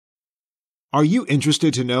Are you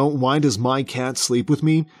interested to know why does my cat sleep with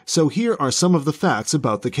me? So here are some of the facts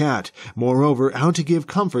about the cat. Moreover, how to give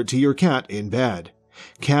comfort to your cat in bed.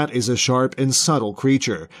 Cat is a sharp and subtle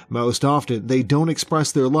creature. Most often, they don't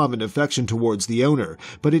express their love and affection towards the owner,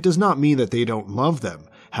 but it does not mean that they don't love them.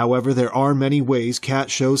 However, there are many ways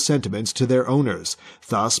cats show sentiments to their owners.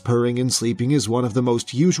 Thus, purring and sleeping is one of the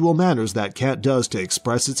most usual manners that cat does to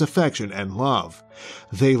express its affection and love.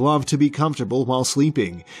 They love to be comfortable while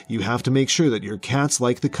sleeping. You have to make sure that your cats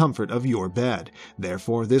like the comfort of your bed.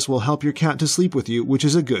 Therefore, this will help your cat to sleep with you, which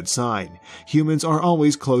is a good sign. Humans are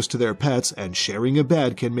always close to their pets, and sharing a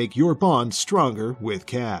bed can make your bond stronger with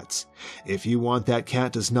cats. If you want that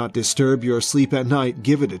cat does not disturb your sleep at night,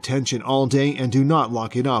 give it attention all day and do not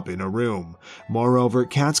lock it up in a room. Moreover,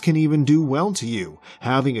 cats can even do well to you.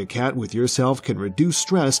 Having a cat with yourself can reduce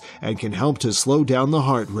stress and can help to slow down the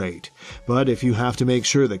heart rate. But if you have to make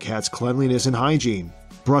sure the cat's cleanliness and hygiene,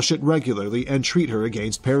 brush it regularly and treat her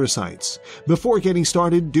against parasites. Before getting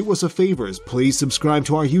started, do us a favor, please subscribe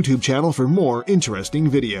to our YouTube channel for more interesting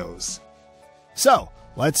videos. So,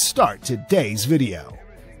 let's start today's video.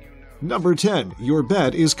 Number 10. Your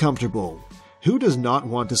bed is comfortable. Who does not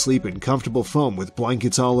want to sleep in comfortable foam with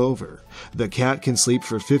blankets all over? The cat can sleep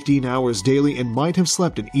for 15 hours daily and might have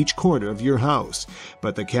slept in each corner of your house,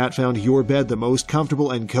 but the cat found your bed the most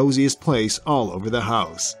comfortable and coziest place all over the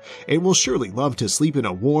house. It will surely love to sleep in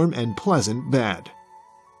a warm and pleasant bed.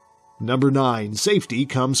 Number 9. Safety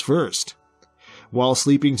comes first. While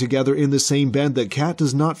sleeping together in the same bed, the cat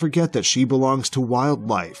does not forget that she belongs to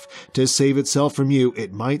wildlife. To save itself from you,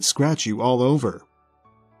 it might scratch you all over.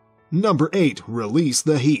 Number 8. Release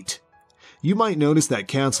the heat. You might notice that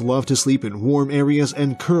cats love to sleep in warm areas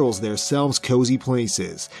and curls themselves cozy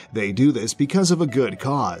places. They do this because of a good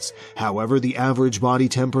cause. However, the average body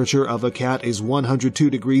temperature of a cat is 102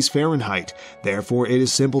 degrees Fahrenheit. Therefore, it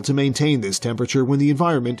is simple to maintain this temperature when the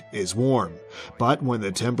environment is warm. But when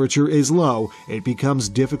the temperature is low, it becomes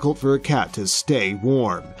difficult for a cat to stay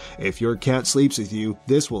warm. If your cat sleeps with you,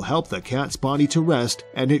 this will help the cat's body to rest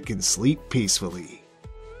and it can sleep peacefully.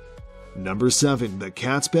 Number 7. The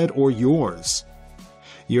cat's bed or yours.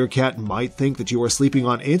 Your cat might think that you are sleeping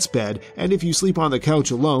on its bed, and if you sleep on the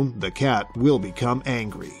couch alone, the cat will become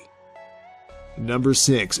angry. Number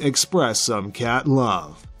 6. Express some cat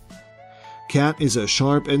love. Cat is a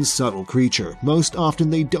sharp and subtle creature. Most often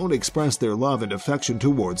they don't express their love and affection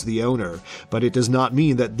towards the owner, but it does not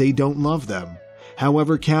mean that they don't love them.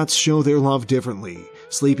 However, cats show their love differently.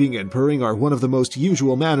 Sleeping and purring are one of the most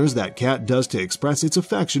usual manners that cat does to express its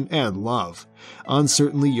affection and love.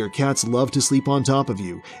 Uncertainly, your cats love to sleep on top of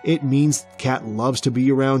you. It means cat loves to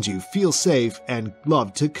be around you, feel safe, and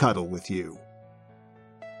love to cuddle with you.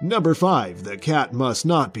 Number 5. The cat must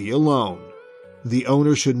not be alone. The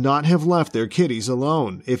owner should not have left their kitties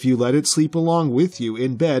alone. If you let it sleep along with you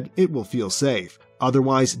in bed, it will feel safe.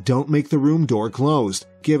 Otherwise, don't make the room door closed.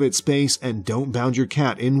 Give it space and don't bound your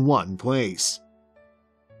cat in one place.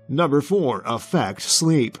 Number 4. Affect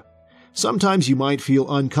sleep. Sometimes you might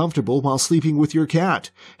feel uncomfortable while sleeping with your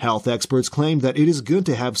cat. Health experts claim that it is good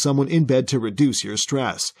to have someone in bed to reduce your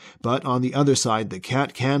stress. But on the other side, the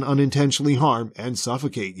cat can unintentionally harm and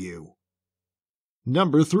suffocate you.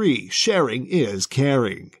 Number 3. Sharing is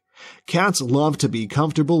caring. Cats love to be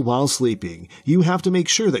comfortable while sleeping. You have to make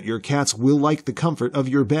sure that your cats will like the comfort of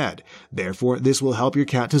your bed. Therefore, this will help your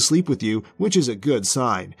cat to sleep with you, which is a good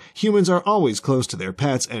sign. Humans are always close to their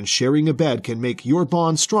pets, and sharing a bed can make your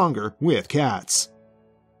bond stronger with cats.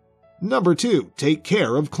 Number 2. Take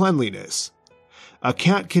care of cleanliness. A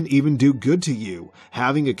cat can even do good to you.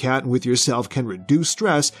 Having a cat with yourself can reduce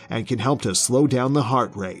stress and can help to slow down the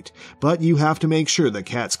heart rate. But you have to make sure the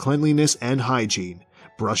cat's cleanliness and hygiene.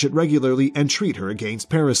 Brush it regularly and treat her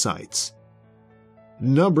against parasites.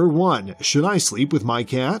 Number 1. Should I sleep with my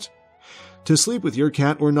cat? To sleep with your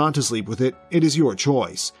cat or not to sleep with it, it is your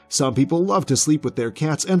choice. Some people love to sleep with their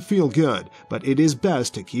cats and feel good, but it is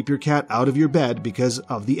best to keep your cat out of your bed because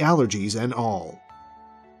of the allergies and all.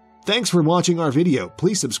 Thanks for watching our video.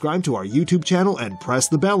 Please subscribe to our YouTube channel and press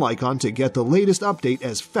the bell icon to get the latest update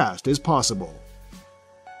as fast as possible.